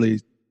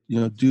really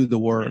do the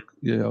work,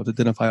 to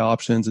identify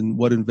options and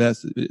what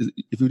invest.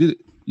 If we did,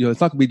 it's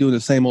not going to be doing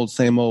the same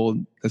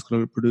old that's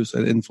going to produce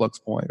an influx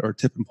point or a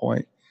tipping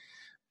point.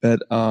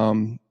 But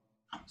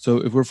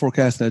so if we're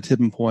forecasting a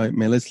tipping point,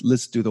 man,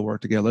 let's do the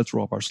work together. Let's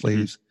roll up our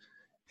sleeves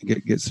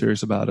and get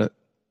serious about it,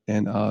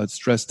 and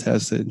stress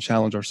test it and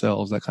challenge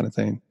ourselves, that kind of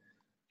thing.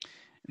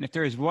 And if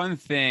there's one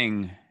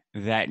thing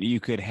that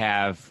you could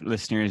have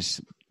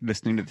listeners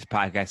listening to this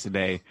podcast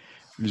today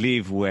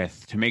leave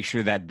with to make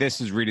sure that this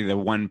is really the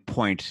one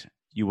point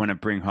you want to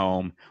bring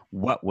home,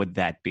 what would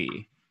that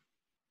be?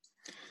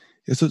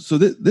 Yeah, so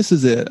this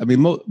is it. I mean,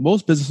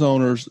 most business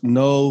owners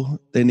know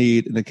they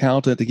need an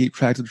accountant to keep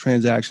track of the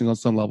transactions on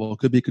some level. It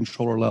could be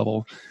controller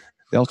level.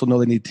 They also know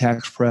they need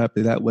tax prep.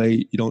 That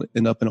way you don't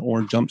end up in an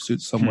orange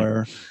jumpsuit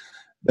somewhere.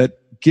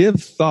 But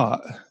give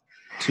thought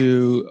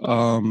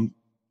to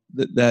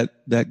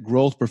that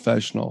growth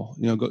professional.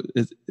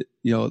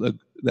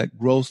 That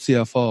growth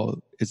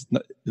CFO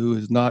who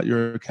is not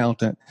your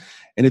accountant.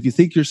 And if you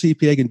think your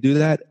CPA can do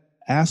that,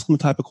 ask them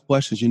the type of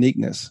questions,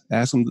 uniqueness.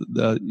 Ask them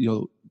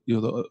the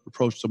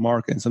approach to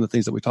market and some of the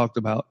things that we talked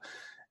about.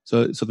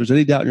 So if there's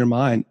any doubt in your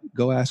mind,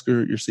 go ask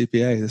your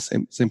CPA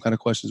the same kind of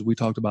questions we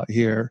talked about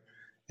here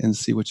and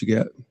see what you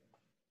get.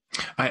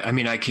 I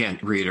mean, I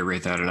can't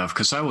reiterate that enough,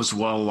 because I was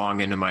well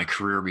along into my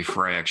career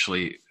before I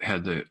actually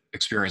had the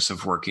experience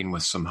of working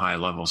with some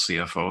high-level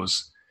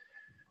CFOs,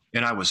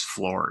 and I was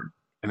floored.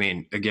 I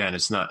mean, again,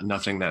 it's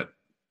nothing that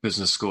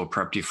business school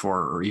prepped you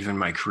for, or even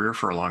my career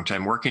for a long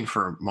time. Working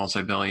for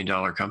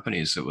multi-billion-dollar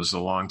companies, it was a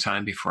long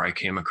time before I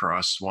came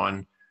across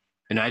one,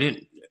 and I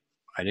didn't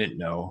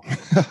know.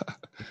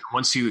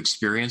 Once you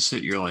experience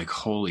it, you're like,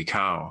 holy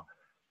cow,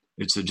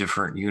 it's a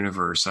different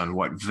universe on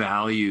what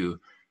value.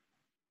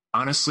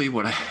 Honestly,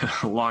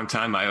 a long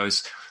time I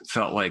always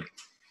felt like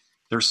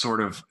they're sort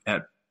of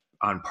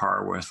on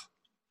par with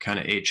kind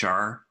of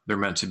HR. They're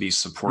meant to be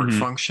support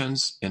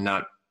functions and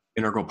not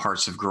integral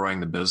parts of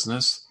growing the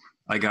business.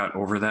 I got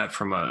over that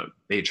from a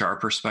HR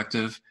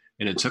perspective,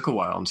 and it took a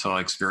while until I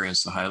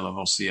experienced the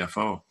high-level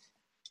CFO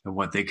and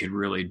what they could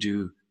really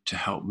do to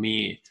help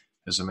me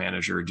as a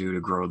manager do to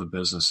grow the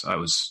business. I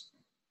was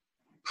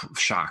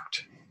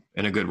shocked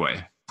in a good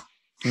way.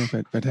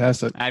 Okay,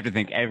 fantastic. I have to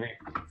think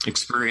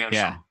experiential.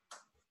 Yeah.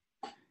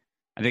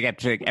 I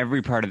think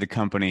every part of the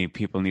company,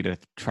 people need to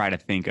try to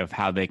think of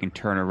how they can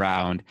turn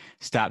around,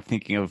 stop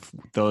thinking of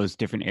those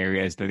different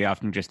areas that they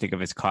often just think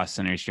of as cost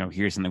centers.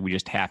 Here's something we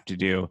just have to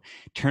do.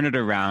 Turn it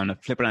around,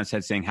 flip it on its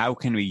head, saying, how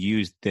can we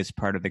use this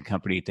part of the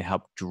company to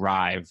help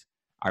drive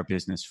our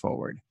business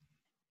forward?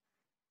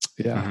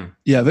 Yeah. Mm-hmm.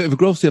 Yeah. If a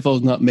growth CFO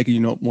is not making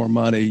you more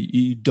money,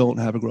 you don't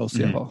have a growth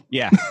CFO. Mm-hmm.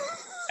 Yeah.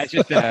 That's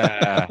just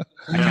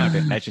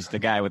accountant. That's just the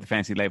guy with the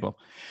fancy label.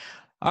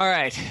 All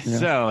right. Yeah.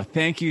 So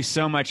thank you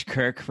so much,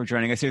 Kirk, for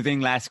joining us. Is there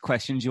any last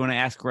questions you want to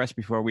ask Russ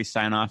before we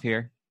sign off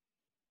here?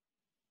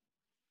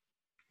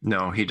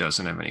 No, he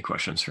doesn't have any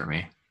questions for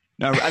me.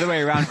 No, other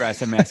way around,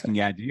 Russ. I'm asking, do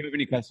you have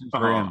any questions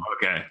for him?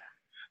 Okay.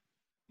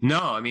 No,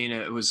 I mean,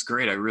 it was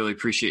great. I really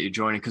appreciate you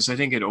joining, because I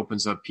think it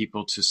opens up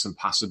people to some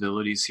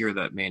possibilities here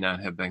that may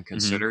not have been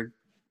considered.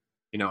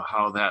 Mm-hmm.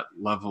 How that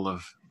level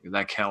of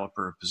that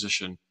caliber of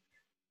position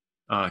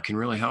can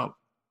really help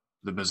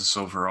the business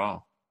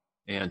overall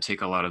and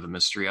take a lot of the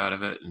mystery out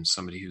of it, and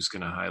somebody who's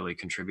going to highly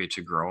contribute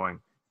to growing.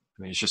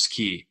 I mean, it's just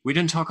key. We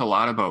didn't talk a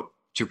lot about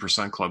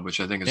 2% Club,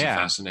 which I think is a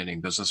fascinating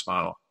business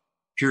model,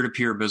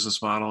 peer-to-peer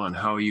business model, and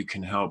how you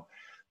can help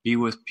be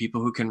with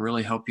people who can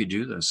really help you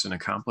do this and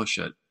accomplish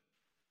it.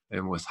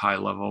 and with high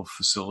level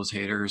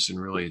facilitators,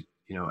 and really,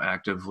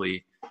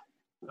 actively,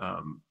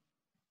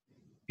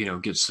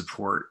 get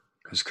support.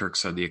 As Kirk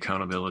said, the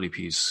accountability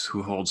piece,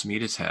 who holds me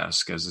to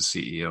task as a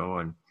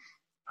CEO, and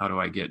how do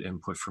I get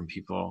input from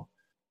people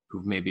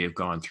who maybe have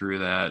gone through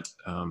that.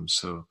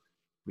 So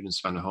we didn't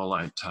spend a whole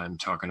lot of time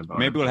talking about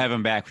Maybe it. we'll have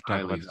him back to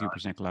talk about the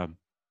 2% Club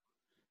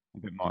a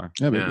bit more.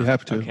 Yeah, but you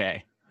have to.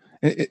 Okay.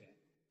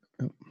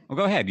 Well,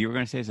 go ahead. You were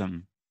going to say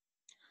something.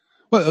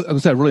 Well, like I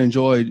said, I really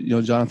enjoyed,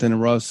 Jonathan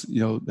and Russ,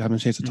 having a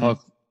chance to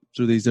talk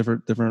through these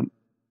different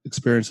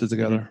experiences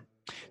together.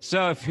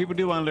 So if people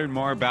do want to learn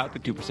more about the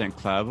 2%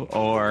 Club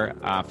or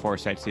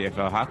Foresight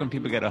CFO, how can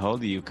people get a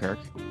hold of you, Kirk?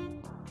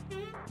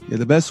 Yeah,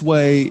 the best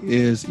way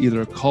is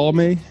either call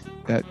me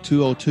at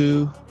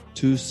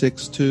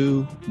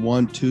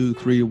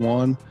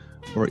 202-262-1231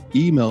 or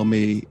email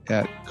me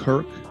at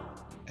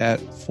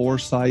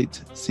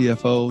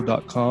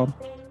kirk@foresightcfo.com.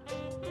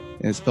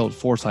 And it's spelled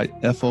Foresight,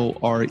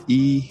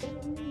 FORESIGHT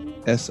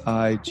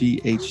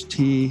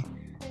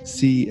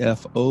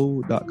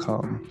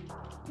CFO.com.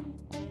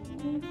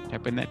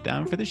 Typing that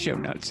down for the show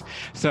notes.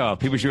 So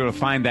people should be able to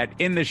find that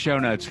in the show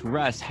notes.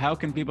 Russ, how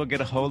can people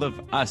get a hold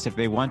of us if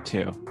they want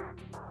to?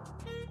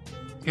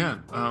 Yeah,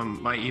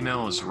 my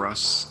email is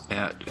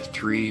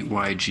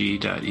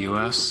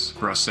russ@3yg.us,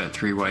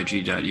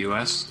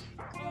 russ@3yg.us.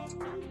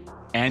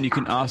 And you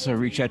can also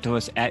reach out to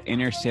us at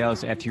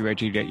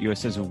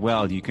innersales@3yg.us as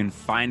well. You can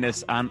find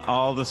us on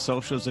all the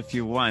socials if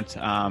you want.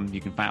 You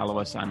can follow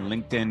us on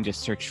LinkedIn,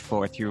 just search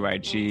for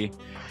 3YG.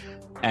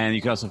 And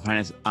you can also find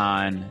us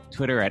on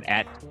Twitter at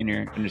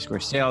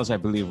 @inner_sales. I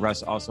believe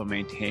Russ also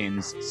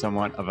maintains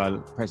somewhat of a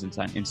presence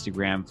on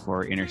Instagram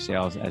for Inner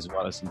Sales as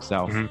well as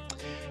himself.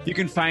 You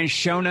can find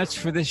show notes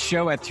for this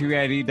show at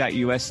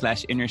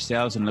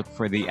 3id.us/innersales and look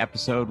for the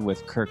episode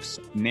with Kirk's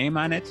name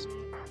on it.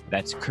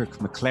 That's Kirk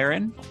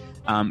McLaren.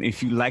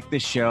 If you like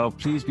this show,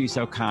 please be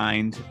so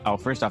kind.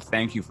 First off,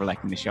 thank you for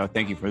liking the show.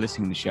 Thank you for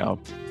listening to the show.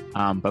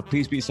 But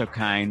please be so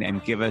kind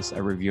and give us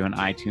a review on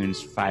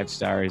iTunes, 5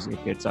 stars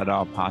if it's at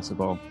all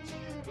possible.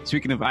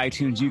 Speaking of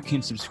iTunes, you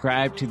can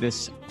subscribe to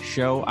this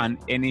show on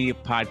any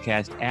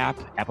podcast app,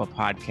 Apple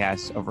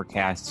Podcasts,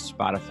 Overcast,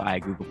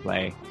 Spotify, Google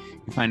Play. You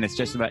can find us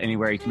just about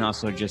anywhere. You can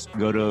also just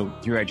go to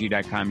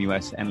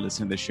 3yg.com/US and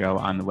listen to the show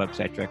on the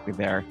website directly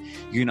there.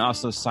 You can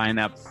also sign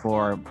up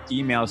for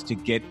emails to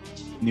get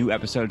new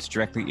episodes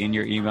directly in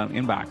your email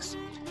inbox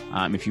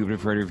if you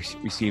prefer to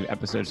receive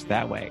episodes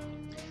that way.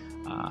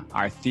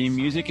 Our theme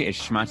music is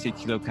Shmatsi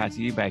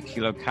Kilokati by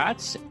Kilo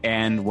Katz.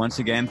 And once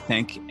again,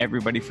 thank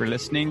everybody for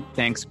listening.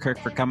 Thanks, Kirk,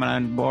 for coming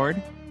on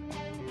board.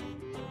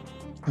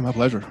 My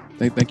pleasure.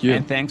 Thank you.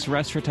 And thanks,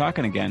 Russ, for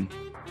talking again.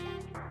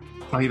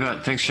 Oh, you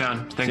bet. Thanks,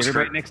 Sean. Thanks, See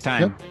everybody next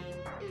time. Yep.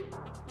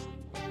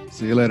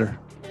 See you later.